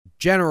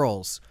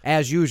Generals,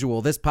 as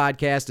usual, this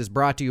podcast is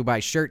brought to you by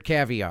Shirt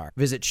Caviar.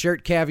 Visit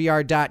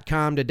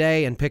shirtcaviar.com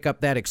today and pick up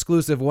that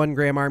exclusive 1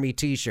 Gram Army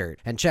t-shirt.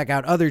 And check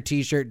out other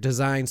t-shirt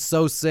designs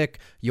so sick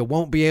you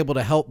won't be able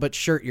to help but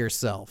shirt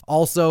yourself.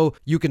 Also,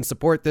 you can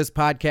support this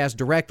podcast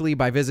directly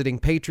by visiting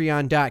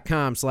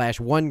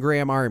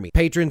patreon.com/1gramarmy.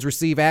 Patrons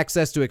receive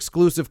access to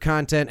exclusive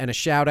content and a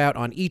shout out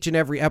on each and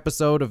every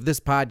episode of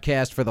this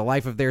podcast for the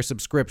life of their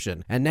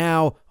subscription. And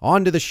now,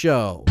 on to the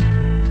show.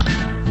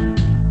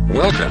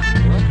 Welcome.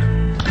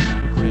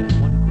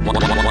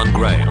 One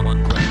Gram.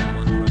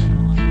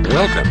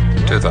 Welcome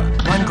to the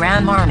 1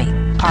 Gram Army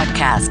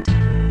podcast.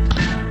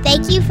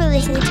 Thank you for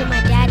listening to my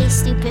daddy's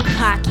stupid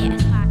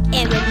podcast.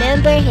 And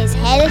remember, his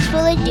head is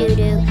full of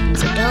doo-doo,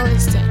 so don't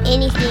listen to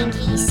anything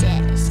he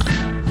says.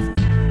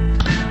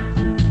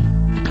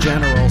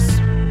 Generals,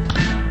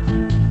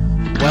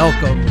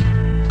 welcome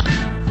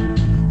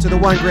to the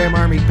 1 Gram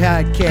Army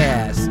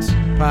podcast.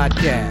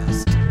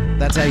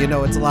 That's how you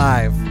know it's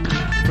live.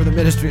 For the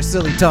Ministry of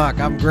Silly Talk,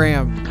 I'm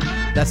Graham.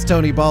 That's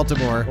Tony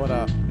Baltimore. What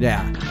up?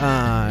 Yeah,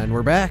 and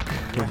we're back.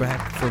 We're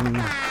back from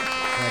the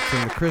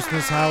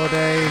Christmas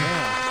holiday.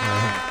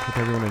 Hope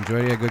everyone enjoyed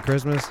it. You had a good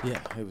Christmas? Yeah,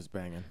 it was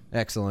banging.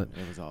 Excellent.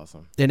 It was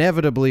awesome.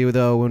 Inevitably,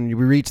 though, when we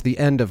reach the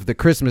end of the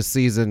Christmas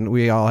season,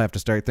 we all have to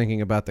start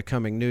thinking about the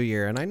coming new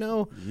year. And I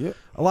know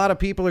a lot of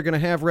people are going to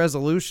have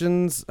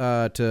resolutions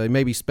to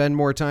maybe spend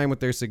more time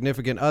with their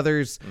significant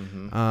others,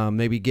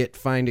 maybe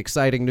find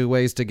exciting new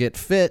ways to get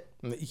fit.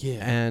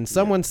 Yeah. And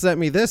someone sent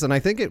me this, and I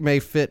think it may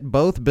fit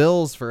both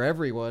bills for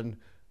everyone.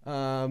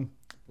 Dear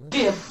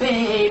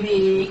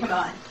baby, come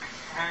on.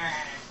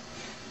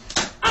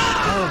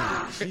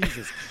 Oh,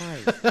 Jesus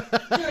Christ. Do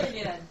it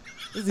again.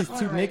 This is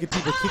two naked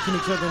people kicking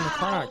each other in the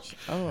crotch.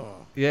 Oh.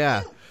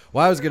 Yeah.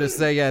 Well, I was going to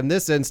say, in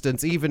this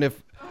instance, even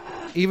if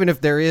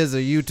there is a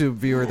YouTube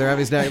viewer, they're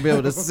obviously not going to be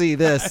able to see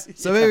this.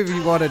 So maybe if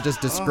you want to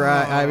just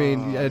describe, you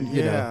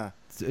know.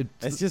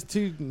 It's just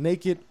two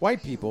naked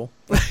white people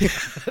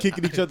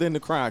kicking each other in the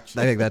crotch.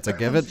 I think that's a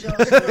given.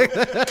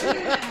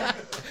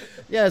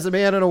 Yeah, it's a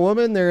man and a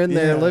woman. They're in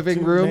their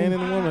living room. Man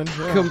and a woman.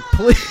 Yeah.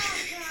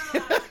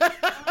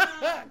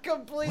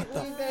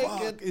 Completely naked.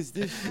 Fuck is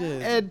this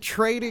shit? And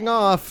trading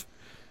off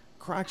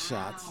Crotch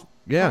shots.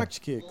 Yeah.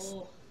 Crotch kicks.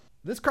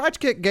 This crotch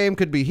kick game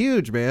could be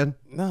huge, man.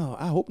 No,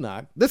 I hope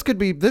not. This could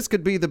be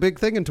the big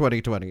thing in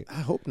 2020. I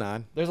hope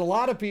not. There's a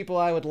lot of people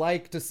I would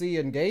like to see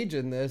engage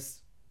in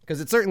this because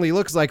it certainly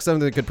looks like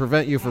something that could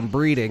prevent you from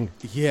breeding.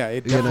 Yeah,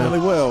 it definitely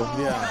will.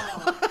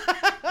 Yeah.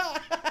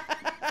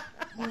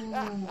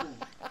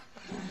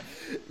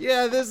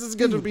 Yeah, this is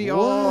going to be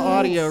all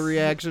audio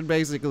reaction,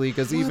 basically,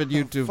 because even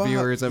YouTube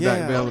viewers, I'm not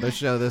going to be able to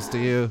show this to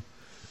you.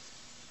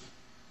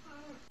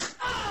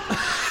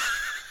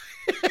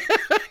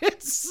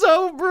 It's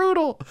so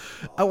brutal.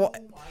 Oh,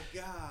 my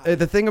God.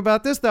 The thing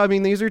about this, though, I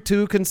mean, these are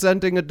two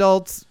consenting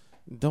adults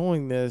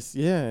doing this,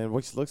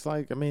 which looks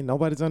like,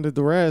 nobody's under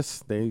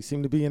duress. They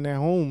seem to be in their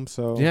home,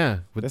 so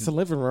that's a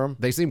living room.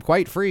 They seem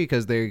quite free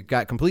because they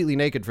got completely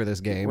naked for this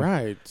game.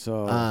 Right,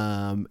 so.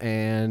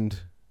 And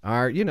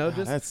are, just.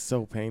 That's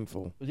so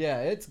painful.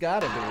 Yeah, it's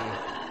got to be.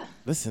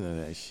 Listen to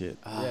that shit.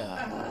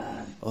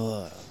 Yeah. I'm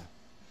going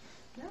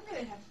to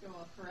have to go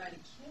a Karate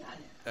Kid on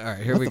it. All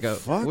right, here we go.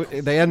 Fuck?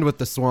 They end with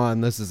the swan.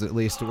 This is at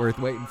least worth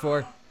waiting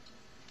for.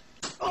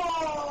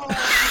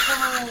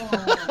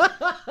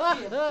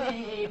 Dear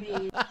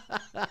baby.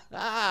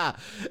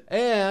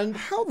 And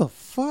how the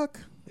fuck?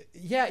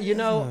 Yeah, I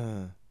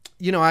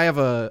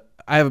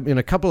have in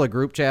a couple of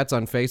group chats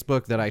on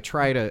Facebook that I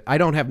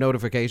don't have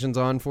notifications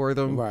on for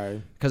them.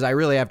 Right. Because I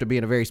really have to be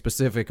in a very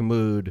specific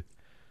mood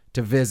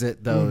to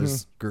visit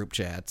those group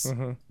chats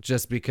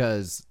just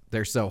because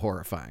they're so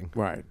horrifying.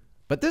 Right.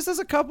 But this is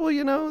a couple,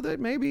 that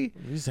maybe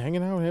just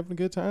hanging out, having a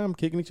good time,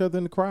 kicking each other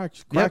in the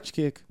crotch. Crotch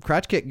kick.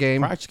 Crotch kick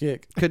game. Crotch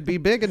kick. Could be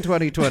big in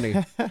 2020.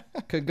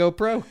 Could go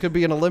pro. Could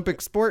be an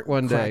Olympic sport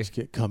one day. Crotch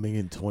kick coming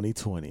in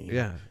 2020.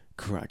 Yeah.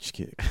 Crotch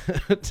kick.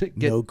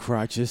 No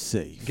crotch is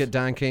safe. Get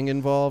Don King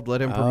involved.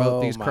 Let him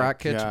promote these crock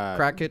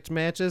kitch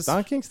matches.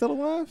 Don King still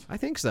alive? I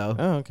think so.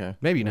 Oh, okay.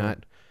 Maybe not.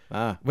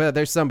 Well,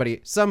 there's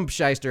some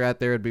shyster out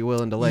there would be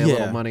willing to lay a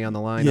little money on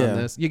the line on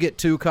this. You get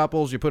two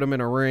couples, you put them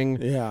in a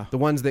ring. Yeah. The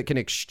ones that can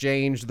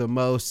exchange the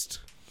most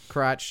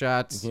crotch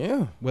shots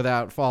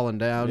without falling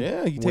down.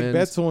 Yeah, you take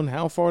bets on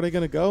how far they're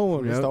going to go,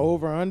 and it's the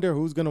over-under,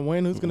 who's going to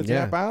win, who's going to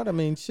tap out. I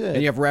mean, shit.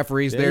 And you have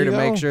referees there to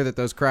make sure that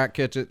those crotch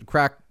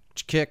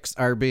kicks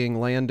are being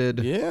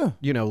landed,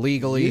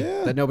 legally,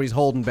 that nobody's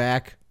holding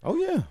back. Oh,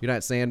 yeah. You're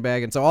not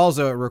sandbagging. So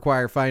also it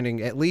requires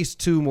finding at least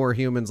two more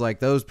humans like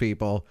those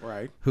people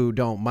who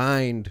don't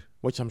mind.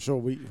 Which I'm sure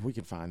we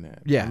can find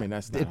that. Yeah. I mean,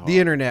 that's not hard. The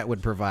internet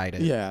would provide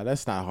it. Yeah,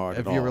 that's not hard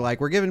if at you all. were like,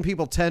 we're giving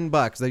people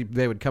 $10,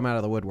 they would come out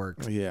of the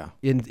woodwork. Yeah.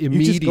 Immediately.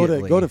 You just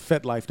go to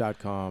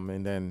FetLife.com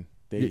and then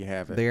there you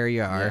have it. There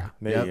you are.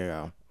 Yeah, there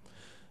you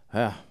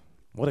go.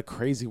 What a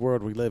crazy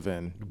world we live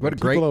in.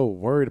 People are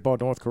worried about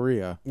North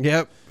Korea.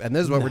 Yep. And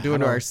this is what we're doing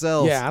to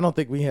ourselves. Yeah, I don't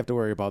think we have to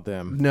worry about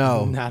them.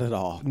 No. Not at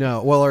all.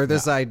 No. Well, or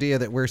this idea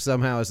that we're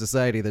somehow a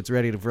society that's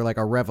ready for like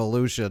a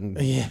revolution.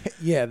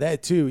 Yeah,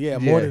 that too. Yeah,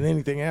 more than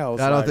anything else.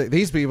 I don't think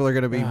these people are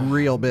going to be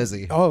real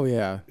busy. Oh,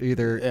 yeah.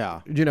 Either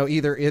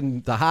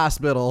in the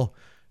hospital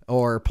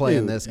or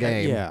playing this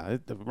game. Yeah,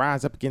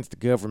 rise up against the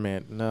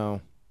government.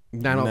 No.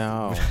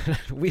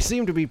 We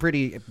seem to be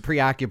pretty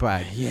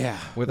preoccupied. Yeah,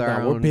 with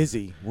our own.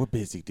 We're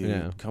busy, dude.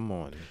 Yeah. Come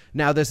on.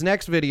 Now, this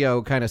next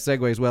video kind of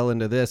segues well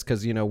into this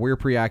because we're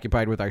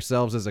preoccupied with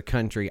ourselves as a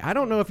country. I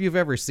don't know if you've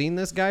ever seen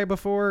this guy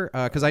before,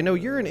 because I know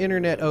you're an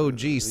internet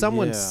OG.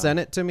 Someone sent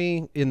it to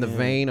me in the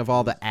vein of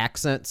all the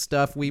accent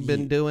stuff we've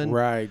been doing.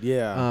 Right.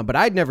 Yeah. But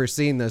I'd never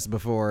seen this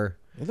before.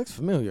 It looks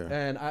familiar.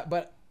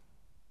 But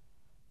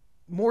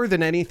more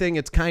than anything,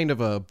 it's kind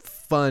of a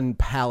fun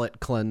palate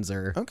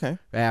cleanser. Okay.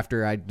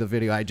 After the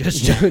video I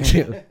just showed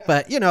you,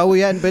 but we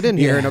hadn't been in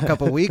here in a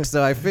couple weeks,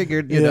 so I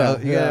figured I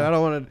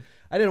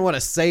didn't want to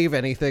save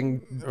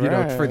anything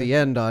for the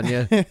end on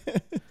you.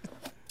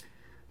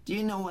 Do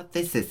you know what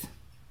this is?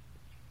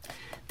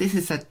 This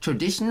is a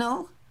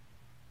traditional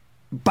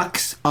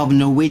box of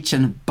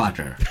Norwegian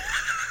butter.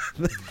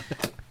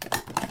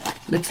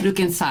 Let's look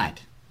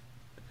inside.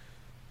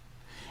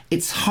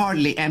 It's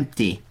hardly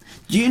empty.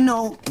 Do you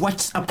know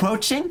what's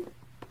approaching?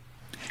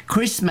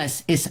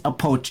 Christmas is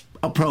approaching.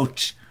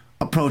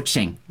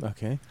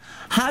 Okay.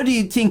 How do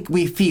you think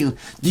we feel?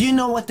 Do you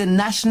know what the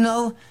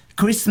national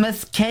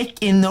Christmas cake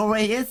in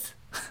Norway is?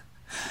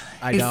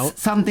 I don't.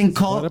 It's something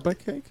called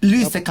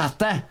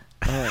lusekatte.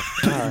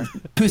 Right.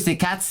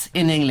 Pussycats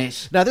in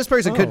English. Now this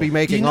person could be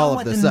making all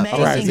of this up.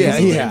 Right.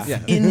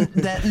 Yeah. In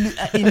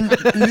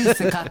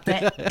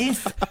lusekatte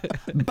is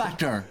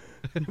butter.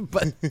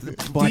 But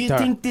do you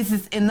think this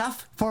is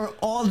enough for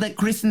all the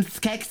Christmas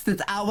cakes that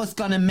I was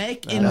gonna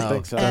make in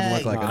Doesn't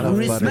look like enough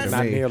Christmas? butter to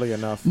Not me. nearly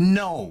enough.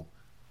 No.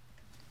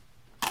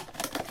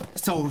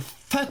 So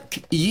fuck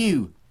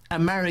you,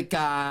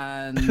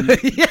 American.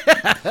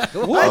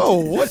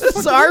 Whoa!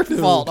 It's our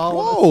fault.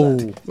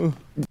 Whoa!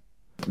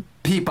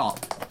 People,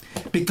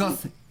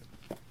 because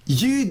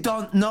you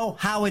don't know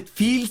how it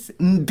feels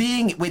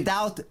being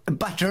without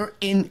butter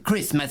in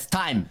Christmas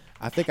time.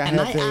 I think I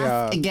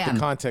have the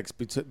context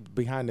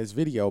behind this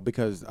video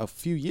because a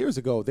few years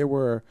ago there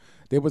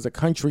was a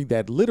country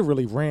that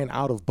literally ran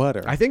out of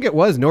butter. I think it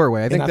was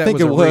Norway. I think it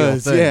was a real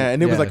thing. Yeah,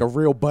 and it was like a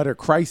real butter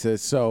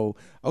crisis. So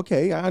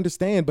okay, I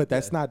understand, but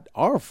that's not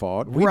our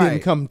fault. We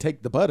didn't come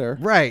take the butter.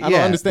 Right. I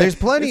don't understand. There's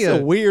plenty it's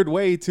of a weird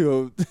way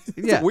to.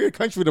 It's a weird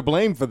country to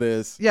blame for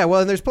this. Yeah,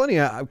 well, and there's plenty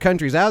of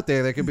countries out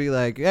there that could be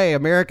like, "Hey,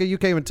 America, you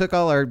came and took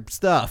all our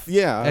stuff."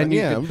 Yeah, and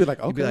you'd be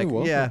like, "Okay,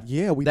 well,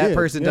 we that did.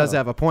 person does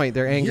have a point.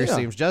 Their anger Yeah.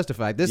 seems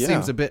justified. This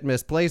seems a bit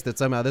misplaced. That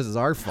somehow this is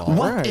our fault.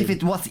 What if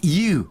it was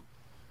you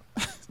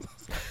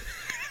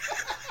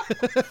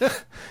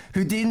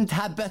who didn't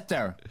have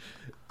butter?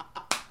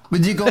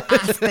 Would you go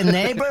ask the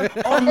neighbor?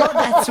 Oh no,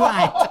 that's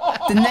right.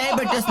 The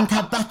neighbor doesn't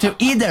have butter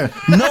either.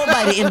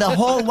 Nobody in the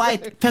whole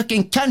white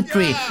fucking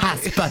country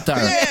has butter.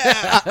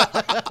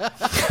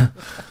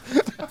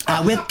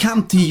 I will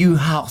come to your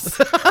house.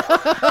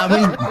 I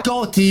will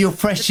go to your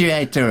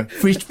refrigerator.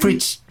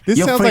 Fridge. This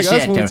your sounds like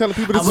us when we're telling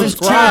people to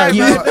subscribe. I will take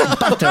your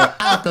butter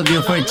out of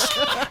your fridge.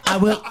 I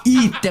will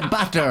eat the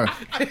butter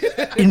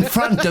in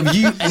front of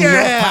you and your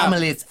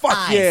family's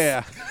eyes.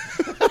 Yeah.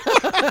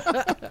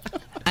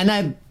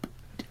 And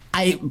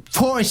I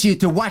force you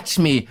to watch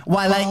me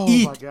while I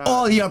eat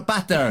all your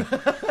butter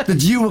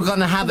that you were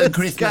gonna have at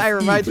Christmas. This guy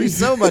reminds me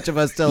so much of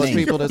us telling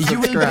people to You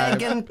will subscribe.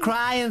 beg and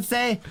cry and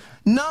say,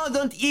 "No,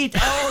 don't eat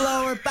all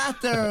our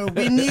butter.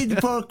 We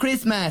need for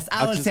Christmas."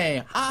 I will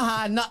say,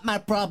 "Aha, not my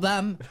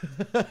problem."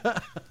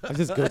 I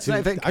just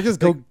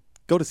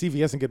go to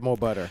CVS and get more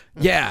butter.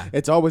 Yeah.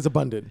 It's always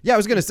abundant. Yeah, I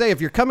was going to say, if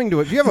you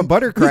have a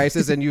butter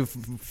crisis and you've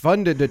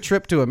funded a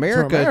trip to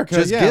America,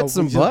 just get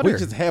some butter. We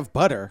just have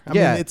butter. I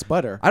mean, it's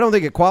butter. I don't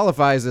think it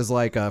qualifies as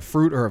like a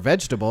fruit or a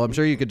vegetable. I'm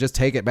sure you could just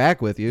take it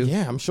back with you.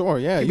 Yeah, I'm sure.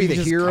 Yeah, You'd be the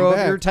hero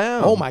of your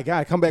town. Oh my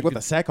God, come back with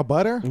a sack of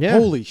butter? Yeah.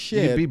 Holy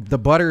shit. You'd be the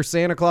butter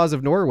Santa Claus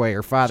of Norway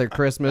or Father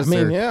Christmas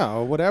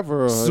or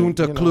whatever.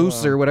 Santa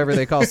Claus or whatever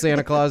they call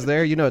Santa Claus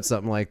there. You know, it's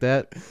something like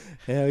that.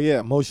 Hell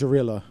yeah,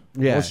 mozzarella.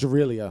 Yeah.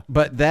 Mozzarella.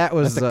 But that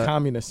was that's the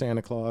communist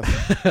Santa Claus.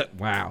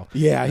 Wow.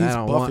 Yeah, he's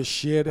buff as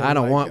shit. I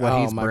don't want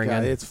what he's bringing.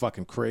 God, it's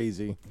fucking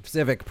crazy.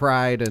 Civic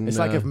pride and it's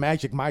like if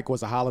Magic Mike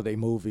was a holiday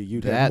movie,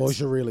 you'd have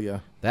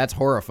mozzarella. That's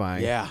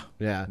horrifying. Yeah.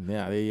 Yeah.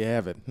 Yeah, there you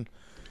have it.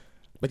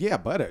 But yeah,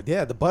 butter.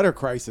 Yeah, the butter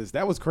crisis.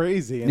 That was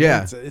crazy. And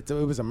yeah. It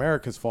was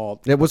America's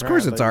fault. It was, of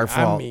course, it's our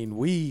fault. I mean,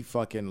 we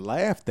fucking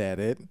laughed at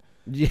it.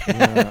 Yeah.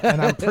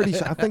 And I'm pretty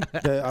sure, I think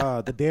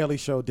the Daily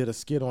Show did a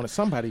skit on it.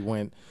 Somebody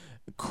went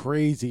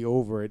crazy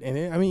over it, and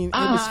it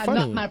was funny.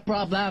 Not my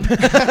problem.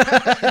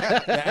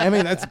 I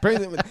mean, that's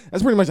pretty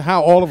much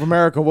how all of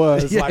America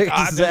was. Yeah, Like,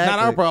 that's not our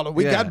exactly. problem.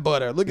 We Yeah. got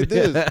butter. Look at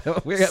this.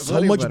 We got so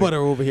plenty of much butter. butter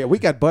over here. We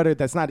got butter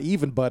that's not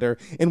even butter,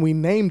 and we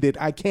named it.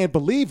 I can't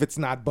believe it's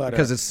not butter.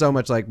 Because it's so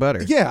much like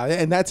butter. Yeah,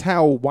 and that's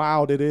how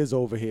wild it is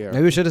over here.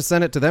 Maybe we should have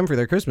sent it to them for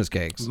their Christmas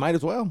cakes. Might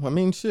as well. I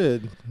mean,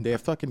 should they're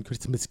fucking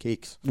Christmas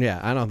cakes? Yeah,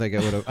 I don't think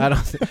it would have. I don't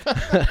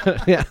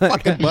think. Yeah.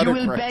 Fucking You butter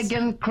will crust. beg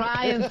and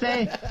cry and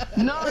say,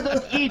 no,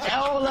 don't eat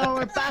all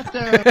our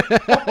butter.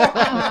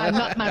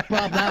 Not my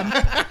problem.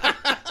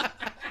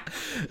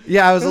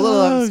 Yeah, I was a little.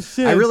 Oh,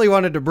 shit. I really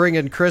wanted to bring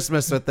in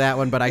Christmas with that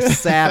one, but I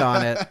sat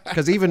on it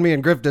because even me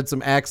and Griff did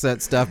some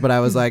accent stuff. But I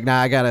was like, nah,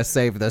 I gotta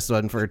save this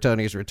one for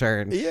Tony's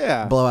return.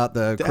 Yeah. blow out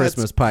the That's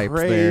Christmas pipes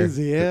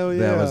crazy. there. Hell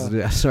That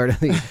was sort of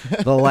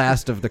the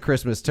last of the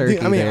Christmas turkey.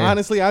 I mean, there.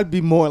 honestly, I'd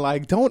be more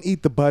like, don't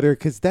eat the butter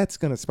because that's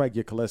going to spike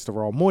your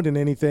cholesterol more than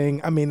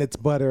anything. I mean, it's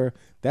butter.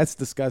 That's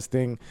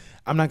disgusting.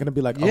 I'm not going to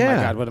be like, oh Yeah.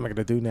 my God, what am I going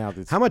to do now?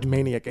 This How much-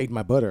 maniac ate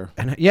my butter?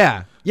 And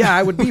yeah,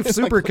 I would be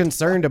super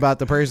concerned about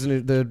the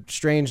person, the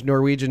strange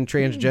Norwegian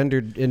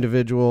transgendered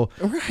individual.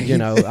 Right. You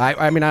know,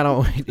 I mean, I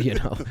don't. You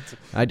know,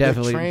 I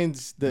definitely.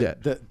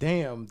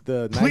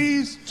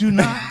 Please do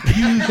not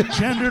use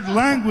gendered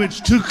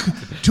language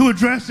to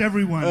address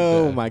everyone.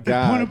 Oh my The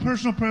point of God.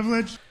 personal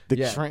privilege.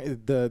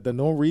 The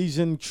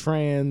Norwegian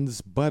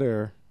trans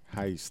butter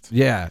heist.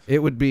 Yeah, it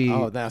would be.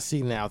 Oh, now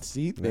see, there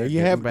They're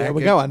you have. getting There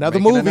we back go. in- Another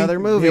making movie. another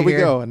movie Here we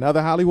here. go.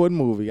 Another Hollywood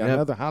movie. Yep.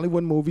 Another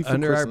Hollywood movie for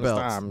under our Christmas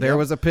belts. time. There Yep.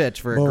 was a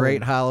pitch for a Boom.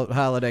 great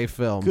holiday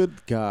film. Good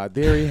God,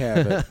 there you have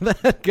it.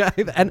 That guy,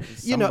 and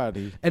you know,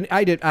 Somebody. and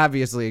I did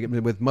obviously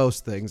with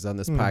most things on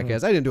this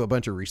podcast. I didn't do a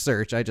bunch of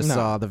research. I just No.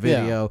 saw the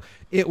video.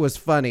 It was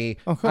funny.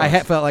 Of I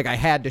course. felt like I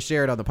had to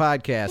share it on the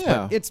podcast.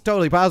 Yeah. But it's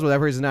totally possible that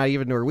person's not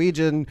even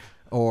Norwegian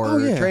or Oh,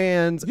 yeah.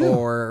 trans Yeah.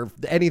 or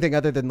anything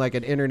other than like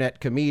an internet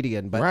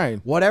comedian. But Right.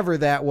 whatever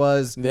that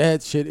was.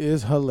 That shit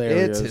is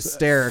hilarious. It's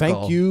hysterical.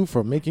 Thank you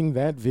for making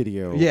that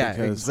video. Yeah,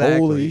 because exactly.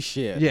 Holy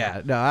shit.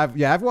 Yeah, no,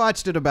 I've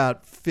watched it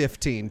about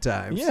 15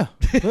 times. Yeah.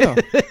 yeah.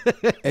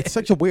 It's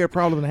such a weird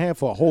problem to have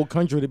for a whole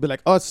country to be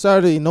like, oh,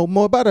 sorry, no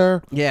more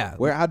butter. Yeah.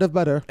 We're out of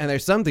butter. And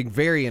there's something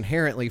very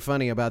inherently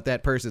funny about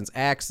that person's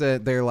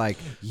accent. They're like,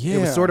 it Yeah.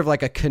 was sort of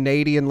like a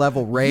Canadian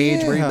level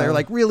rage where Yeah. they're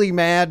like really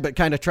mad, but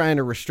kind of trying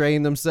to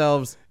restrain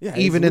themselves, Yeah,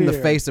 even it's in the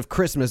weird. face of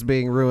Christmas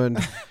being ruined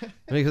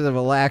because of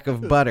a lack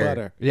of butter.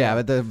 Butter. Yeah,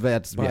 but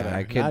that's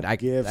Butter, yeah. not I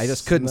gifts,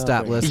 just couldn't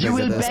stop nothing. listening You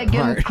to will this beg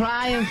part. and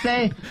cry and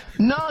say,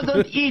 no,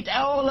 don't eat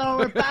all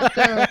our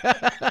butter.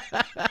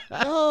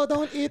 Oh,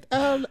 don't eat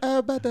all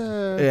our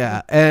butter.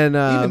 Yeah, and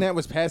Even that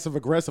was passive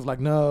aggressive. Like,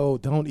 no,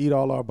 don't eat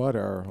all our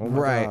butter. Oh my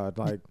Right.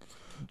 God.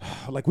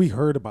 Like we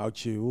heard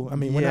about you. I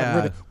mean,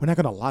 Yeah. we're not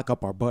gonna lock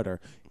up our butter.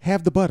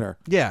 Have the butter.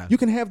 Yeah. You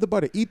can have the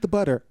butter. Eat the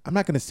butter. I'm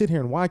not gonna sit here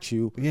and watch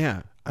you.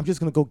 yeah, I'm just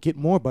gonna go get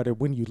more butter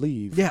when you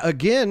leave. yeah.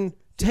 Again,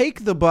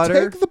 take the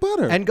butter, Take the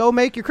butter. and go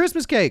make your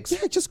Christmas cakes.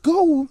 Yeah, just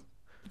go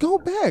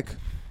back.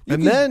 You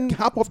And can then-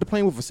 hop off the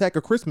plane with a sack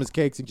of Christmas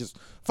cakes and just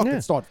fucking Yeah.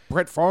 start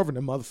Brett Favre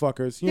them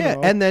motherfuckers. You Yeah,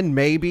 know? and then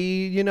maybe,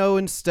 you know,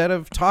 instead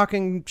of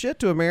talking shit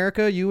to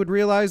America, you would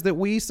realize that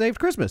we saved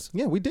Christmas.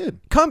 yeah, we did.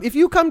 If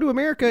you come to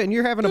America and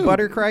you're having a Dude,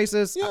 butter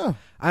crisis, yeah.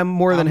 I'm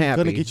more than I'm happy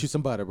gonna get you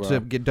some butter, bro. to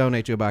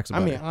donate you a box of I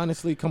butter. mean,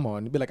 honestly, come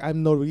on. Be like,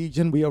 I'm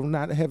Norwegian. We do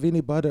not have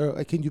any butter.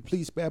 Can you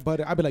please spare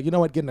butter? I'd be like, you know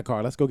what? Get in the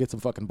car. Let's go get some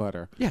fucking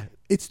butter. Yeah.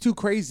 It's too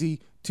crazy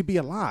to be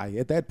a lie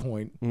at that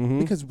point. Mm-hmm.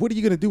 Because what are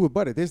you going to do with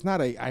butter? There's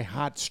not a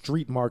hot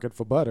street market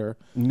for butter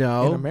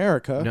no, in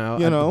America. No,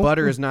 you know?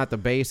 butter is not the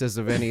basis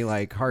of any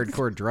like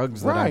hardcore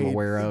drugs that I'm Right.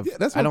 aware of. Yeah,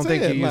 that's I what don't I'm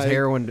think saying, you use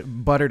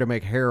like- butter to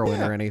make heroin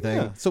Yeah, or anything.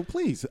 yeah. So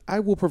please, I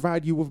will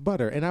provide you with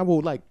butter. And I will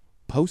like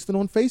post it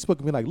on Facebook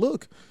and be like,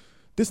 look,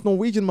 this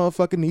Norwegian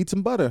motherfucker needs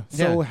some butter.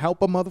 So Yeah.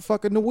 help a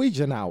motherfucking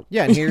Norwegian out.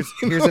 Yeah, and here's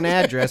an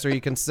address where you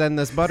can send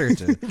this butter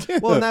to.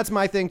 Well, and that's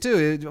my thing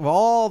too. Of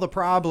all the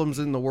problems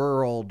in the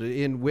world,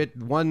 in which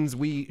ones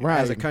we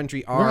as a Right.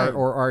 country are Right.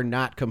 or are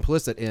not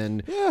complicit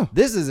in, Yeah.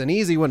 this is an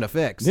easy one to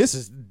fix. This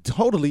is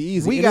totally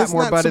easy. We And got it's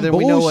more not butter some than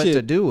we know what to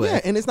bullshit. do with.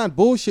 Yeah, and it's not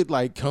bullshit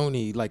like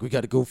Coney, like we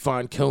got to go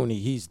find Coney.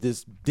 He's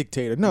this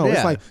dictator. No, Yeah.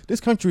 it's like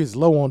this country is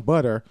low on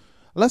butter.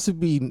 Let's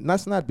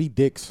not be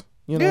dicks.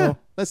 You know, Yeah.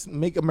 let's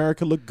make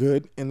America look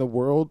good in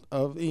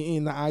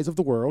the eyes of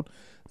the world.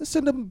 Let's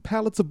send them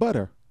pallets of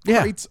butter,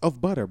 Yeah. crates of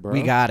butter, bro.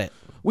 We got it.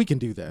 We can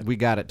do that. We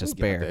got it to We got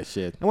spare. that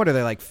shit. And what are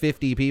there, like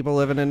 50 people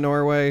living in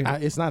Norway?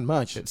 It's not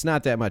much. It's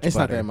not that much It's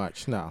butter. not that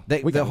much. No,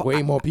 They- we the got whole-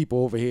 way more people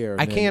over here.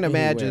 I than can't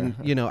anywhere. imagine,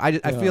 you know, I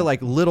feel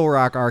like Little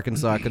Rock,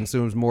 Arkansas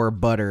consumes more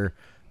butter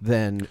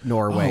than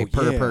Norway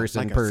per yeah.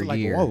 person Like per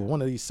year. Whoa,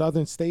 one of these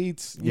southern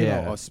states. You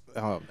Yeah.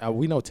 know,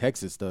 we know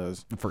Texas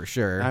does. For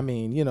sure. I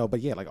mean, you know, but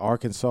yeah, like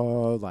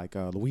Arkansas, like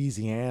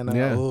Louisiana,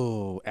 Yeah.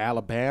 oh,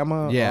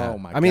 Alabama. Yeah. Oh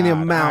my I mean, the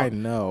God, amount- I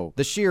know.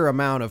 the sheer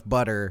amount of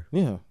butter.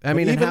 Yeah. I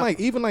mean, But and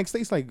even how- like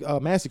states like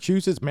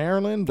Massachusetts,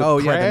 Maryland, with Oh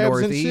yeah, the crabs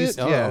and Northeast,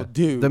 shit. yeah, Oh,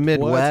 dude, the what?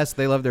 Midwest.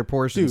 They love their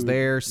portions Dude,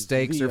 there.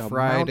 Steaks the are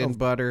fried amount in of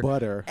butter.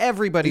 butter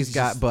Everybody's is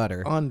got just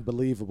butter.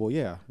 Unbelievable.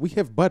 Yeah, we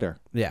have butter.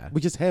 Yeah. we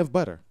just have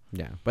butter.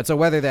 Yeah. But so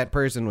whether that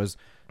person was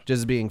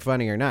just being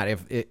funny or not,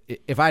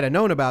 if I'd have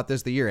known about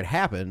this the year it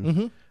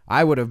happened,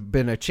 I would have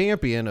been a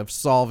champion of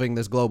solving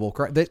this global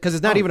crisis, because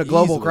it's not even a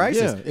global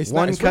crisis. Yeah. It's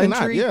one not, it's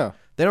country. really not,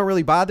 They don't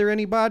really bother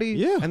anybody.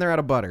 Yeah. And they're out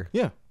of butter.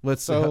 Yeah.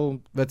 Let's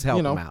help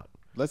them out.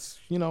 Let's,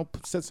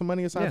 set some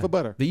money aside for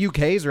butter. The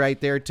UK's right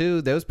there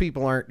too. Those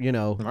people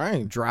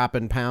aren't,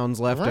 dropping pounds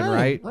left and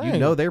right.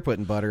 You they're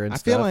putting butter in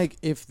stuff. I feel like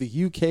if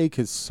the UK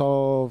could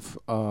solve,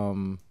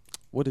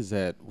 what is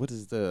that? What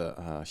is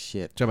the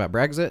shit? Talking about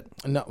Brexit?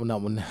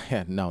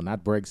 No,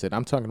 not Brexit.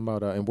 I'm talking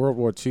about in World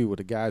War II where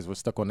the guys were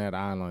stuck on that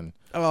island.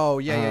 Oh,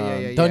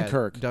 yeah.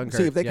 Dunkirk.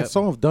 See, if they can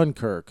solve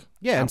Dunkirk,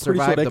 and I'm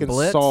survive pretty sure they the can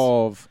Blitz.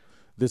 Solve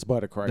this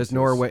butter crisis. This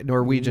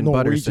Norwegian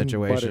butter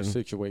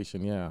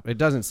situation. Yeah. It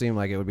doesn't seem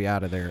like it would be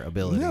out of their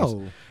abilities.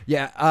 No.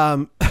 Yeah.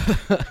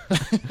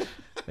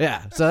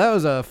 Yeah. So that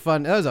was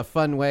a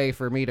fun way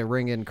for me to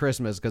ring in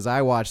Christmas, because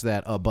I watched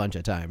that a bunch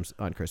of times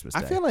on Christmas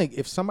Day. I feel like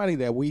if somebody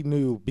that we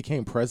knew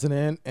became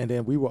president and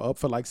then we were up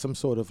for like some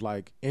sort of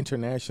like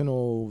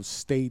international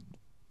state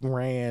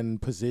ran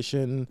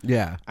position,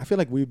 I feel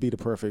like we'd be the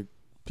perfect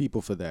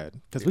people for that,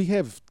 because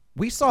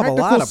we solve a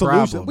lot of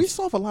problems. We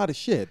solve a lot of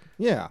shit.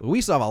 Yeah.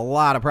 We solve a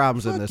lot of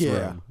problems in this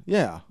room.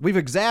 Yeah. We've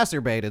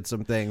exacerbated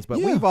some things, but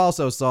we've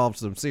also solved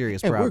some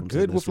serious problems.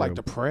 We're good in this with room. like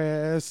the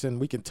press,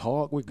 and we can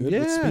talk. We're good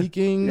with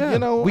speaking.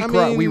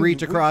 Yeah. We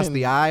reach across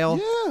the aisle.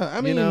 Yeah.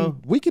 I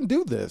mean, we can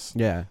do this.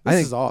 Yeah.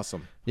 This is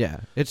awesome.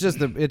 Yeah. It's just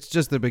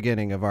the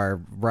beginning of our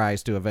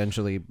rise to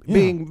eventually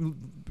being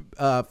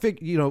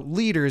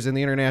leaders in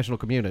the international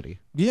community.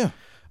 Yeah.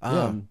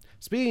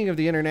 Speaking of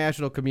the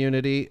international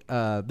community,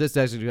 this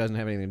actually doesn't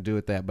have anything to do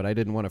with that, but I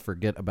didn't want to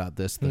forget about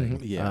this thing.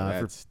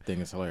 That thing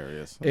is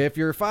hilarious. If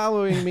you're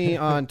following me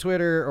on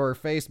Twitter or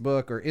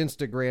Facebook or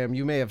Instagram,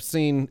 you may have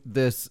seen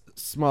this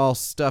small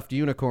stuffed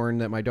unicorn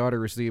that my daughter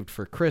received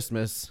for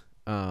Christmas.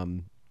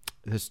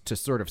 This to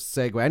sort of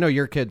segue. I know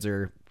your kids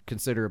are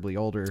considerably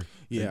older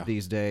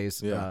these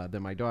days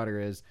than my daughter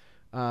is.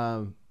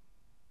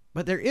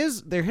 But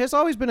there has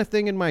always been a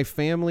thing in my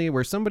family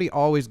where somebody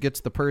always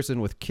gets the person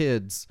with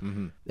kids,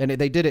 and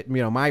they did it.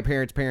 My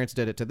parents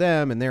did it to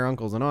them, and their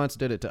uncles and aunts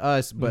did it to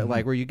us. But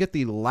like where you get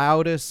the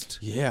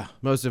loudest,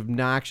 most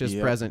obnoxious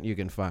present you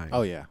can find.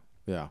 Oh yeah.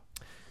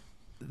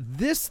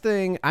 This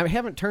thing, I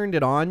haven't turned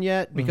it on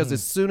yet, because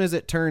as soon as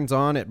it turns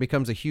on, it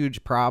becomes a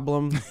huge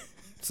problem.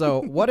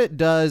 So what it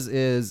does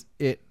is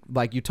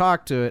you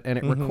talk to it, and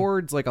it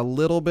records like a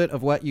little bit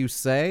of what you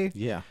say.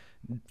 Yeah.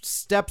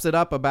 Steps it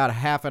up about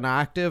half an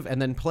octave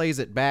and then plays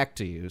it back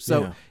to you.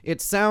 So it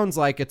sounds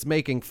like it's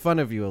making fun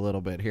of you a little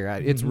bit here.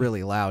 It's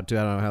really loud too.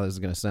 I don't know how this is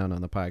going to sound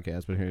on the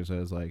podcast, but here it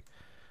says like,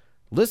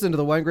 listen to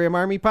the 1 Gram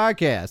Army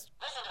podcast.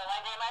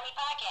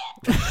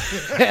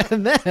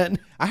 And then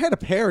I had a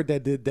parrot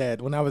that did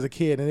that when I was a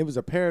kid, and it was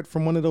a parrot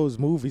from one of those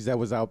movies that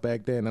was out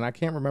back then, and I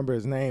can't remember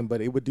his name,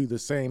 but it would do the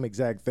same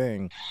exact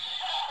thing.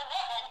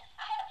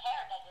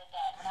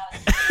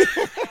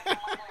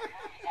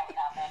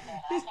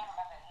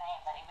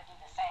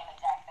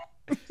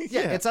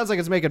 Yeah, it sounds like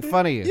it's making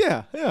fun of you.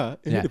 Yeah.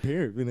 It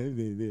appeared.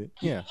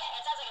 Yeah.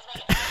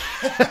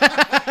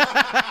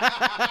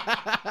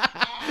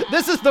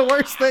 This is the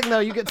worst thing, though.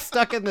 You get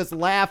stuck in this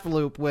laugh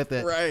loop with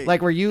it. Right.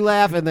 Like where you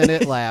laugh and then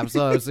it laughs.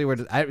 So see,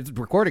 it's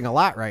recording a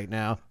lot right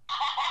now.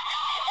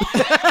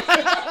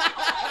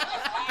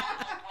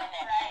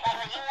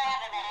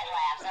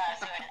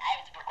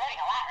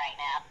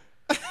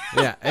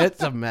 Yeah,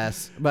 it's a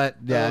mess. But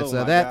yeah,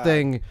 so that God.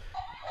 Thing.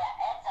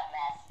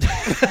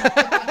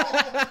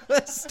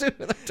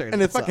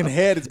 And the fucking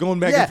head is going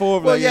back and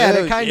forth. Well, like,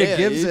 it kind of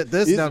gives it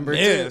this number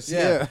too.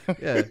 Yeah. My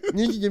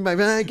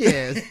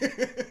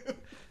podcast.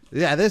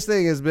 Yeah, this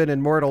thing has been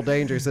in mortal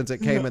danger since it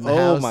came in the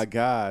house. Oh my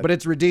God! But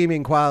its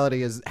redeeming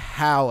quality is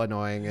how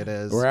annoying it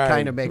is. Right,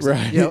 kind of makes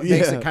it,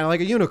 makes it kind of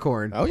like a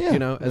unicorn. Oh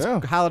yeah. As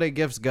holiday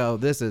gifts go,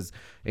 this is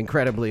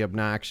incredibly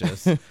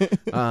obnoxious.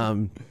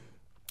 Yeah,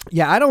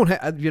 I don't.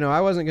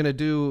 I wasn't gonna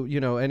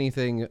do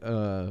anything.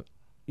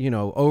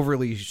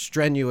 Overly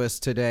strenuous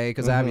today,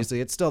 because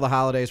obviously it's still the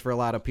holidays for a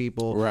lot of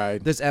people.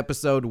 Right. This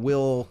episode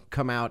will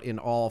come out in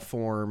all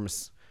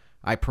forms,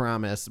 I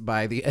promise,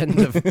 by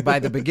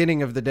the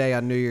beginning of the day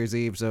on New Year's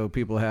Eve, so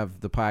people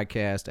have the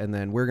podcast, and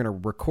then we're gonna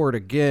record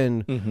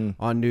again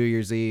on New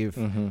Year's Eve.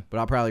 But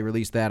I'll probably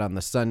release that on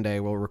the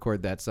Sunday. We'll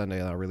record that Sunday,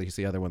 and I'll release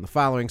the other one the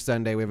following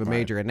Sunday. We have a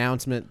major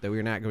announcement that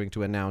we're not going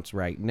to announce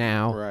right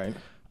now. Right.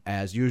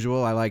 As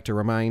usual, I like to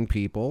remind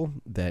people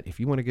that if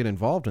you want to get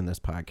involved in this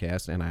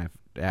podcast, and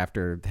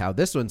after how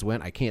this one's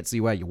went, I can't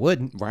see why you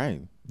wouldn't. Right.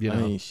 I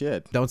mean,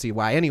 shit. Don't see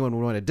why anyone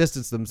would want to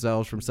distance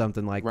themselves from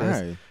something like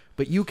this.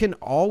 But you can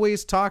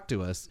always talk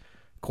to us,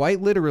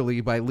 quite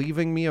literally, by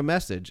leaving me a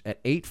message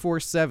at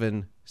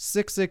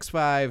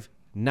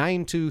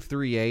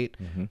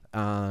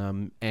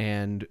 847-665-9238.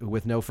 And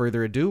with no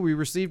further ado, we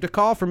received a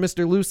call from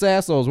Mr. Loose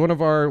Assholes, one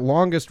of our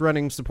longest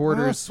running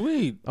supporters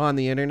sweet. On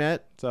the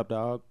internet. What's up,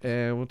 dog?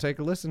 And we'll take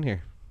a listen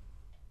here.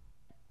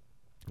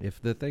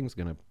 If the thing's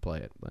going to play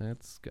it.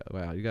 Let's go.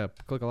 Wow, you got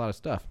to click a lot of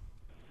stuff.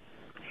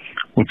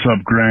 What's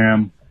up,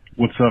 Graham?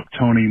 What's up,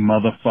 Tony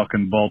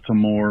motherfucking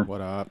Baltimore? What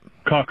up?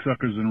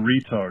 Cocksuckers and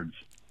retards.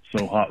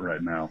 So hot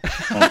right now.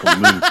 Uncle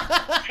Lou.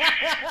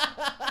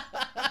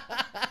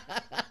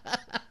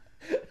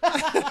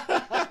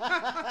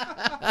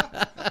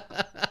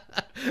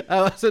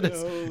 I wasn't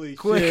as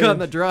quick on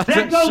the draw.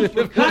 That goes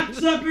for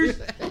cocksuckers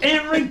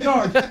and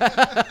retards.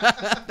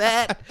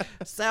 That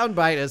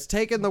soundbite has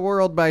taken the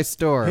world by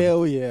storm.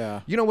 Hell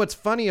yeah! You know what's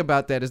funny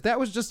about that is that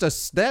was just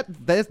that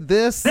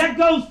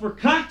goes for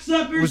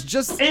cocksuckers was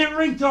just and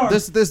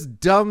retards. This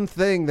dumb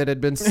thing that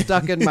had been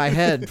stuck in my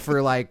head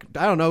for like,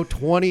 I don't know,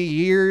 20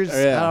 years.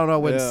 Yeah, I don't know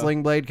when yeah.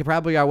 Sling Blade,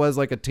 probably I was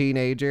like a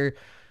teenager.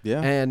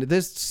 Yeah. And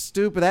that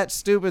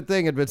stupid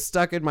thing had been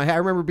stuck in my head. I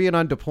remember being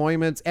on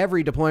deployments.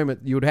 Every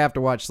deployment, you would have to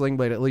watch Sling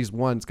Blade at least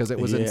once because it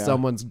was in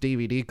someone's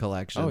DVD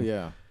collection. Oh,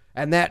 yeah.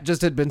 And that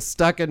just had been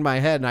stuck in my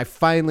head. And I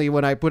finally,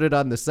 when I put it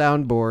on the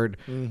soundboard,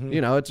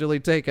 you know, it's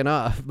really taken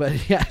off.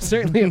 But yeah, I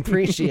certainly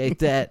appreciate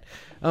that.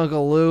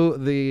 Uncle Lou,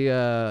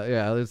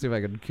 let's see if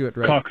I can cue it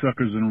right.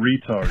 Cocksuckers and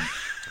retards.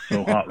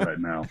 So hot right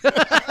now.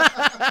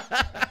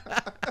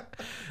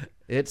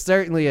 It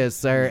certainly is,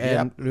 sir.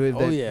 Yep.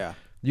 And yeah.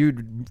 You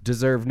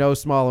deserve no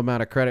small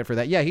amount of credit for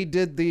that. Yeah, he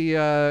did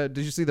the.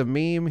 Did you see the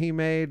meme he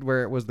made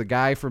where it was the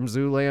guy from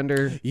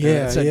Zoolander?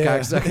 Yeah, it said yeah.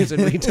 Cocksuckers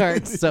and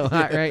retards. So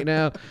hot right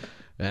now.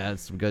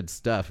 That's some good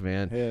stuff,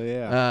 man. Hell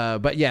yeah.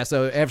 But yeah,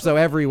 so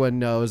everyone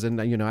knows,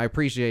 and you know, I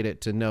appreciate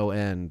it to no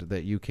end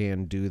that you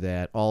can do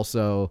that.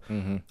 Also,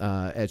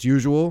 as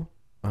usual,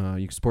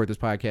 you can support this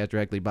podcast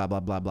directly. Blah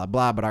blah blah blah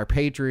blah. But our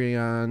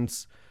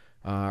Patreons.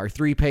 Our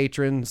 3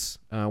 patrons,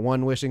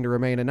 one wishing to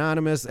remain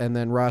anonymous, and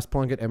then Ross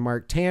Plunkett and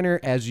Mark Tanner.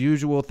 As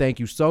usual, thank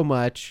you so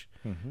much.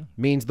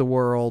 Means the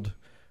world.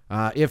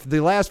 If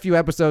the last few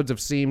episodes have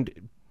seemed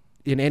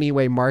in any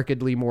way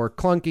markedly more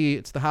clunky,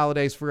 it's the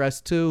holidays for us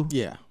too.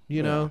 Yeah.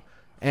 You know?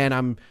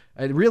 And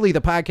really the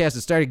podcast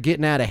has started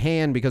getting out of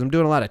hand because I'm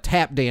doing a lot of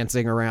tap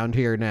dancing around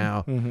here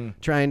now,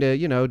 trying to,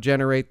 you know,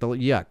 generate the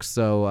yucks.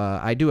 So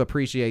I do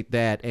appreciate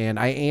that. And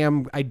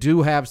I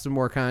do have some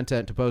more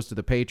content to post to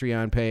the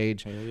Patreon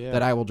page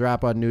that I will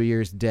drop on New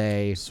Year's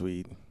Day.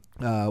 Sweet.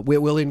 We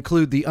will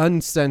include the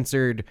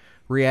uncensored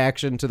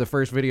reaction to the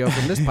first video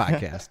from this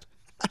podcast.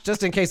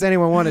 Just in case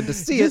anyone wanted to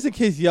see Just it. in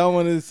case y'all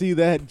wanted to see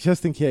that,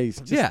 just in case.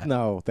 Just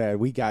know that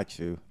we got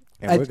you.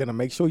 And we're going to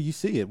make sure you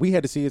see it. We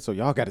had to see it, so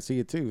y'all got to see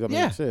it too. I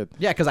mean, shit.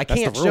 Yeah, because I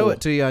That's can't the show rule. it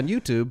to you on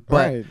YouTube,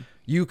 but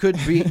you could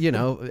be, you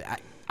know,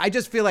 I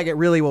just feel like it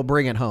really will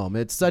bring it home.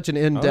 It's such an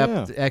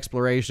in-depth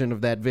exploration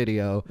of that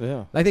video.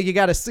 Yeah. I think you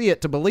got to see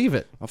it to believe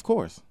it. Of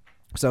course.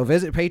 So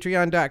visit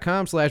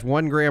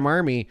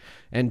patreon.com/1grammarmy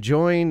and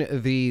join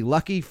the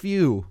lucky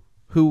few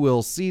who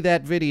will see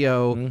that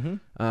video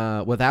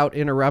without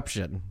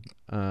interruption.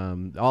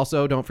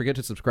 Also, don't forget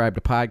to subscribe to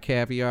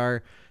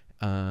Podcaviar.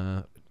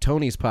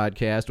 Tony's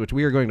podcast, which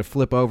we are going to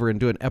flip over and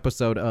do an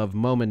episode of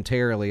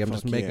momentarily. I'm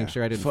just making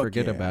sure I didn't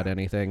forget about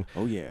anything.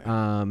 Oh,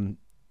 yeah.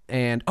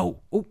 And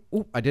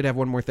I did have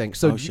one more thing.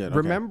 So shit, okay.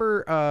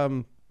 remember,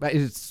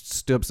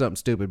 it's something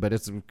stupid, but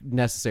it's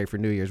necessary for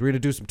New Year's. We're going to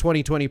do some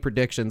 2020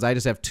 predictions. I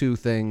just have 2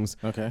 things.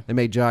 Okay. They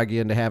may jog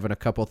you into having a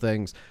couple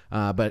things,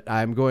 but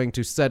I'm going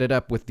to set it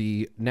up with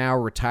the now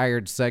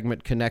retired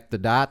segment Connect the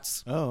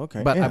Dots. Oh,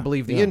 okay. But Yeah, I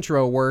believe the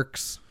intro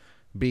works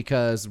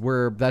because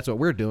that's what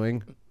we're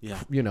doing. Yeah.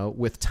 You know,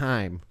 with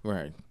time.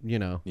 Right. You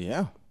know.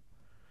 Yeah.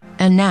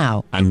 And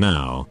now,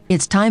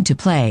 it's time to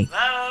play.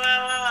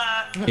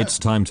 It's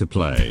time to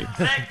play.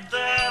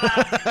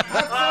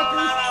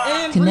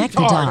 Connect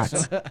the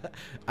dots.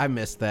 I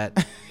missed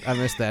that. I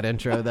missed that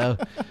intro though.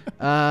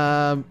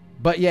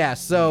 But yeah,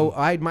 so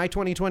my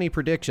 2020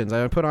 predictions.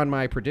 I put on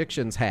my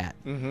predictions hat.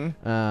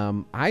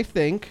 I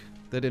think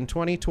that in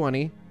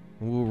 2020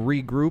 we'll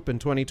regroup in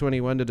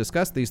 2021 to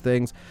discuss these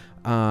things.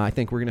 I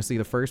think we're going to see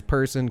the first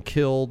person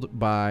killed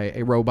by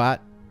a robot,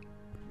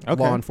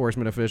 law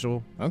enforcement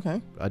official. Okay.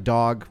 A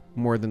dog,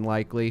 more than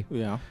likely.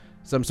 Yeah.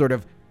 Some sort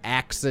of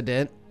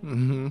accident,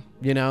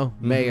 you know,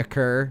 may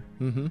occur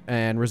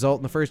and result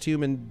in the first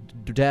human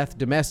death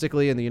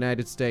domestically in the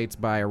United States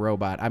by a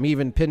robot. I'm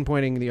even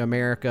pinpointing the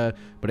America,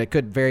 but it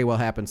could very well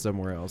happen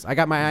somewhere else. I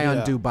got my eye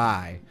on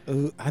Dubai.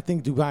 I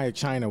think Dubai or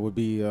China would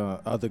be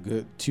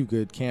two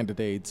good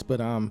candidates. But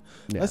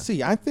let's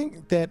see. I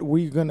think that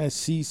we're gonna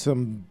see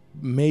some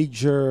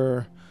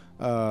major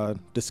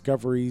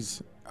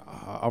discoveries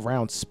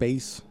around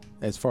space.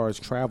 As far as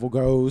travel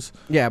goes.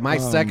 Yeah, my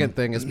second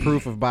thing is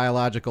proof of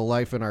biological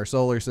life in our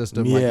solar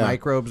system, like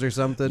microbes or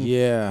something.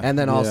 Yeah. And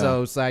then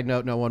also, side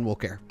note, no one will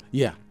care.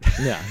 Yeah.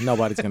 Yeah,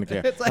 nobody's going to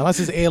care. Like, unless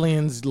it's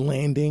aliens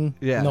landing,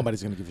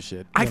 nobody's going to give a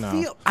shit.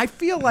 I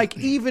feel like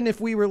even if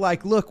we were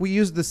like, look, we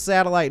used this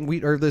satellite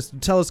or this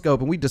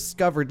telescope and we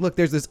discovered, look,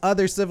 there's this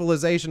other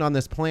civilization on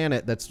this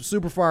planet that's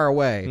super far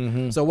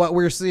away. So what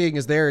we're seeing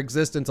is their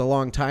existence a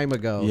long time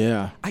ago.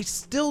 Yeah. I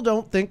still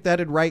don't think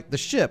that'd right the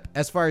ship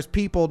as far as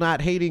people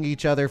not hating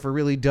each other for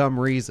really dumb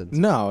reasons.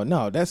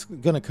 No, that's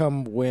going to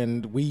come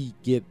when we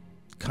get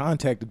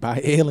contacted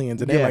by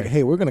aliens and they're like,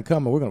 hey, we're going to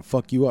come and we're going to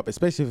fuck you up,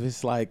 especially if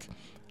it's like,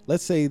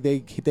 let's say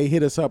they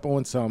hit us up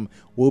on some,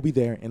 we'll be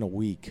there in a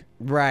week.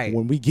 Right.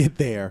 When we get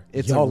there,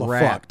 it's y'all a are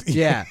wrap. fucked.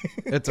 Yeah,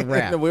 it's a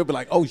wrap. And we'll be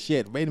like, oh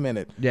shit, wait a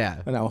minute.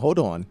 Yeah. Now hold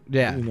on.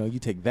 Yeah. You know, you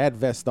take that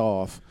vest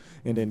off,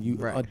 and then you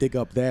dig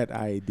up that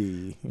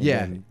ID. And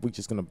then we're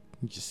just gonna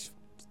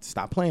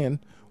stop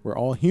playing. We're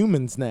all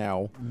humans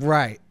now.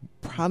 Right.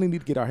 Probably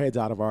need to get our heads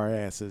out of our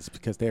asses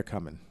because they're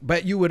coming.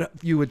 But you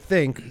would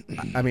think,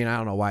 I mean, I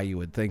don't know why you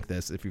would think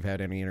this if you've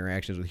had any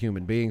interactions with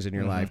human beings in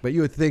your life, but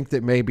you would think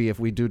that maybe if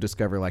we do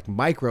discover like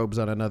microbes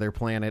on another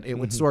planet, it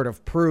would sort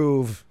of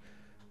prove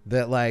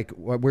that like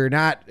we're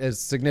not as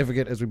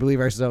significant as we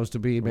believe ourselves to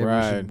be. Maybe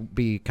we should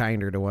be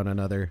kinder to one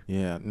another.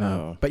 Yeah,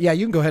 no. But yeah,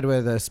 you can go ahead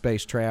with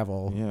space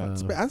travel. Yeah,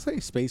 I say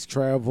space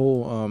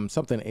travel.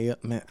 Something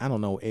I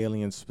don't know,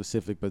 alien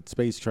specific, but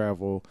space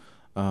travel.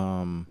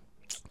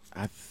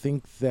 I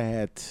think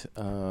that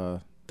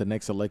the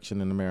next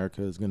election in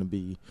America is going to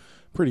be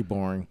pretty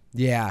boring.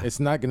 Yeah, it's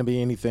not going to be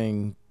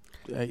anything.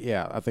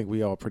 I think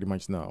we all pretty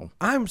much know.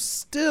 I'm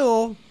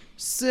still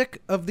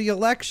sick of the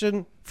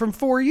election from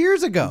 4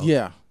 years ago.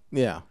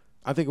 Yeah.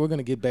 I think we're going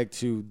to get back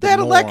to that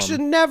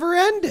election never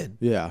ended.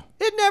 Yeah.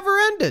 It never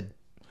ended.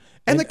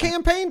 And the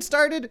campaign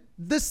started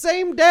the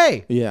same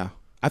day. Yeah.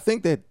 I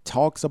think that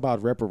talks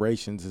about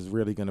reparations is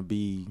really going to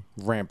be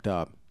ramped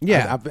up.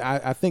 Yeah.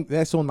 I think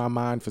that's on my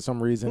mind for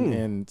some reason.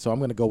 And so I'm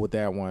going to go with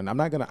that one. I'm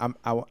not going to,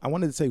 I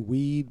wanted to say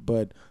weed,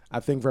 but I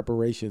think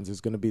reparations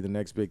is going to be the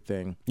next big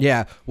thing.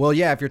 Yeah. Well,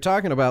 yeah, if you're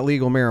talking about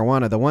legal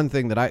marijuana, the one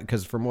thing that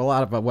because from a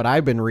lot of what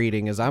I've been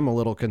reading is I'm a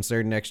little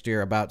concerned next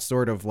year about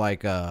sort of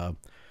like a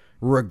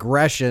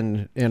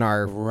regression in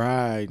our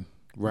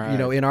Right. You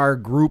know, in our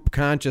group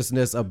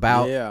consciousness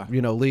about,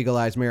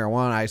 legalized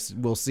marijuana,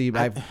 we'll see.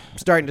 I'm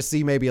starting to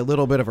see maybe a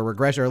little bit of a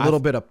regression or a little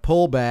bit of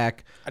pullback.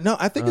 No,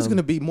 I think it's going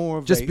to be more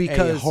of just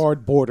a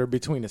hard border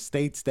between the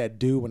states that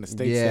do and the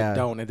states that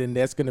don't. And then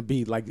that's going to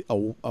be like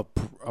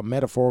a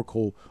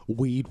metaphorical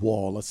weed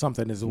wall or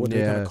something is what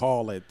they're going to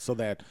call it, so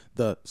that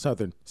the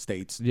southern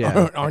states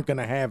aren't going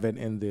to have it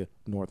and the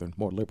northern,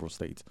 more liberal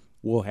states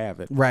will have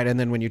it. Right, and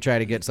then when you try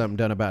to get something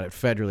done about it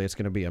federally, it's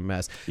going to be a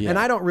mess. Yeah. And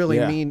I don't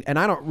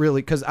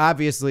really because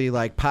obviously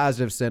like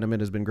positive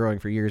sentiment has been growing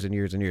for years and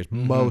years and years.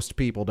 Most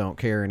people don't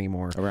care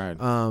anymore. Right.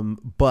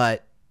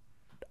 But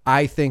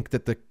I think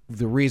that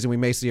the reason we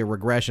may see a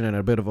regression and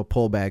a bit of a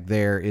pullback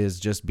there is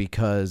just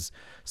because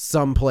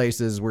some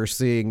places we're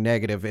seeing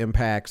negative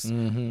impacts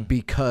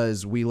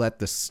because we let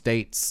the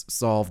states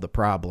solve the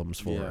problems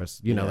for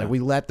us. You know, like we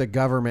let the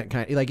government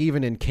like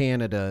even in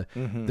Canada,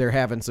 they're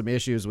having some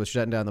issues with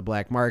shutting down the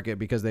black market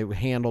because they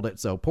handled it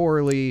so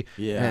poorly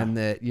and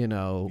that,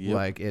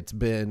 like it's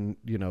been,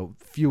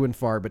 few and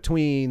far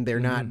between.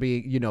 They're not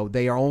being,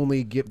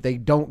 they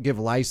don't give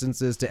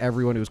licenses to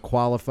everyone who's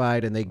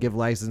qualified, and they give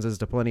licenses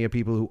to plenty of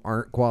people who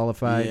aren't qualified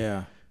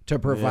to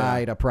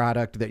provide a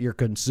product that you're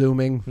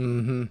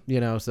consuming.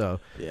 So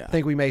I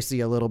think we may see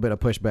a little bit of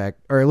pushback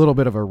or a little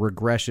bit of a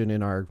regression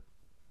in our,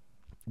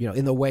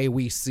 in the way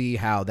we see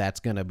how that's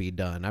going to be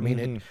done. I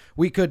mean,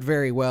 we could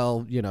very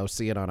well,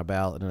 see it on a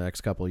ballot in the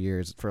next couple of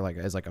years for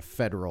as a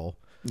federal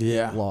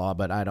law,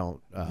 but I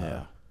don't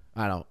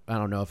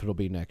know if it'll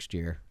be next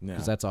year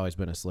because that's always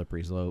been a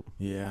slippery slope.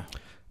 Yeah.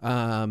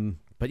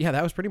 But yeah,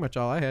 that was pretty much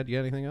all I had. You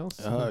got anything else?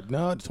 No,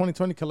 the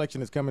 2020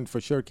 collection is coming for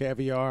sure.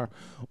 Caviar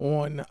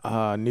on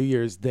New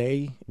Year's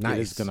Day. Nice.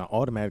 It is going to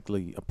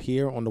automatically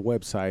appear on the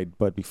website.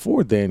 But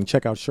before then,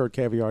 check out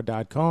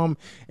shirtcaviar.com.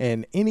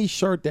 And any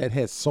shirt that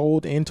has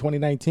sold in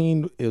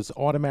 2019 is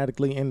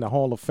automatically in the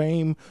Hall of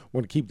Fame.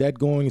 We're going to keep that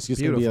going. It's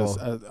just going to be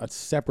a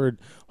separate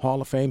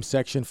Hall of Fame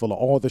section full of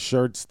all the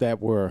shirts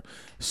that were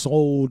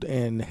sold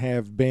and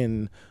have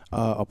been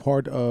a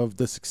part of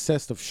the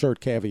success of Shirt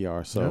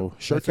Caviar. So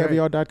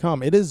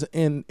shirtcaviar.com. It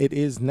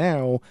is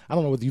now, I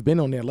don't know if you've been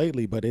on there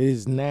lately, but it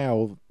is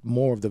now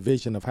more of the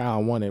vision of how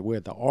I want it, where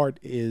the art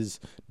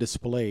is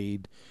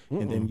displayed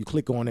and then you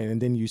click on it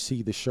and then you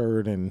see the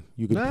shirt and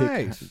you can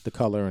pick the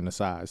color and the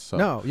size. So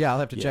I'll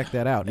have to check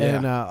that out.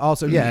 And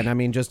also, and I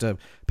mean, just to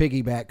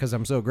piggyback, because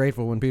I'm so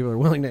grateful when people are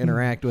willing to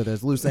interact with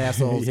us, Loose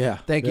Assholes.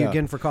 Thank you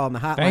again for calling the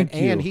hotline. Thank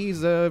you. And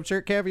he's a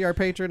Shirt Caviar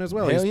patron as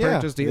well. Hell He's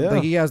purchased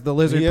he has the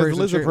lizard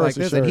person shirt like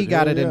this, shirt. and he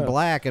got it in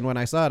black. And when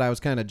I saw it, I was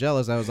kind of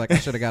jealous. I was like, I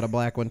should have got a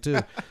black one too.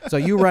 So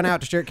you run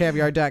out to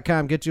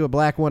shirtcaviar.com, get you a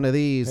black one of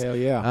these. Hell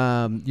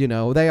yeah.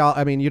 They all,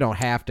 I mean, you don't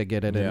have to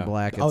get it in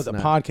black. It's the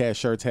podcast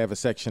shirts have a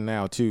section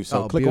now too.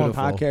 So click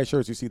beautiful. on podcast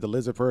shirts. You see the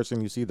lizard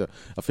person. You see the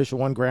official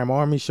 1 Gram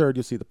Army shirt.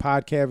 You see the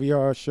Pod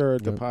Caviar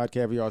shirt, the Pod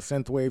Caviar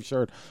Synthwave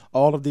shirt.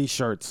 All of these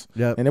shirts.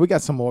 Yep. And then we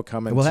got some more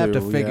coming. We'll too. have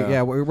to figure.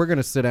 Yeah, we're going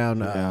to sit down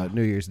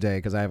New Year's Day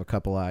because I have a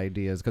couple of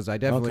ideas. Because I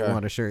definitely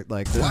want a shirt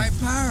like this. White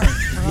power.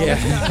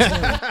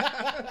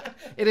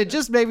 It'd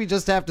just maybe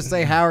just have to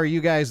say, how are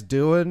you guys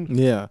doing?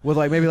 Yeah. With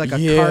maybe a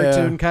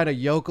cartoon kind of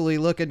yokely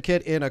looking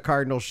kid in a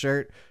Cardinal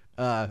shirt.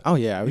 Oh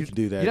yeah, we could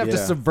do that. You'd have to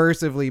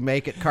subversively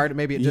make it card.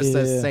 Maybe it just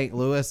says St.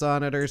 Louis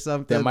on it or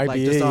something. That might like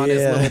be just it, on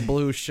his yeah. little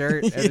blue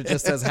shirt, and it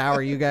just says, "How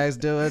are you guys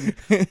doing?"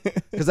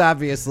 Because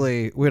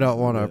obviously we don't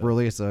want to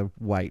release a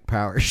white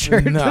power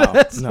shirt. No,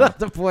 that's no. not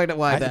the point of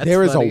why that's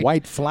there is funny. a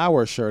white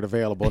flower shirt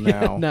available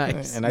now.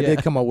 Nice. And I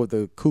did come up with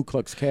the Ku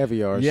Klux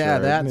Caviar shirt. Yeah,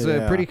 that's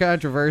pretty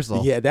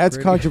controversial. Yeah, that's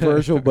Pretty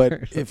controversial. But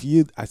controversial. if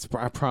you, I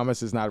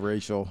promise, it's not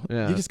racial.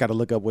 Yeah. You just got to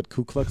look up what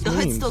Ku Klux The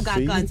means. hood still got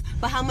see? guns,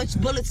 but how much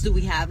bullets do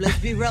we have? Let's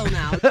be real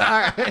now.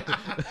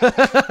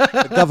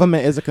 The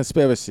government is a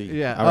conspiracy.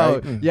 Yeah. All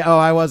right? Yeah. Oh,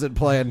 I wasn't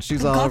playing.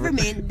 She's all over.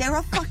 Government, they're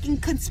a fucking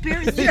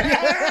conspiracy.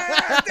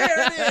 Yeah,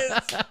 there it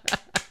is.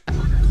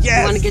 Yes.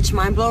 You want to get your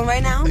mind blown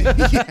right now?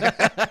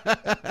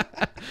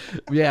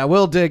 Yeah,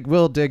 we'll dig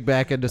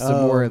back into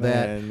some more of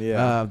that. Man,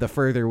 yeah. The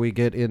further we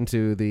get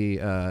into the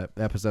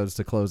episodes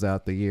to close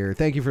out the year.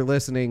 Thank you for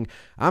listening.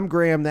 I'm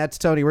Graham. That's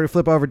Tony. We're gonna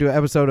flip over to an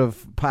episode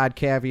of Pod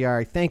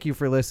Caviar. Thank you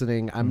for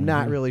listening. I'm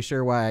not really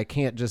sure why I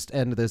can't just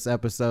end this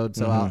episode,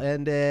 so I'll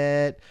end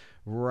it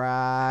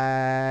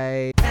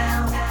right.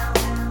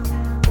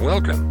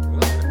 Welcome.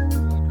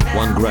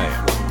 1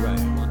 Graham.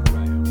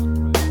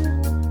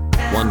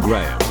 1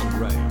 Graham.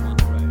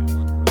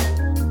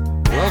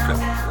 Welcome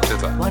to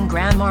the 1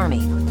 Gram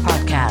Army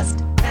Podcast.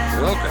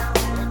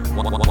 Welcome.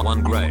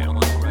 1 Graham.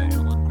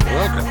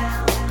 Welcome.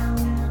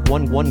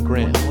 1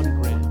 gram.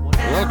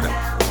 Welcome.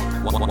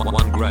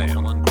 1 Graham.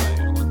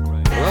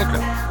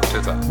 Welcome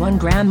to the 1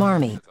 Gram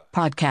Army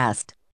Podcast.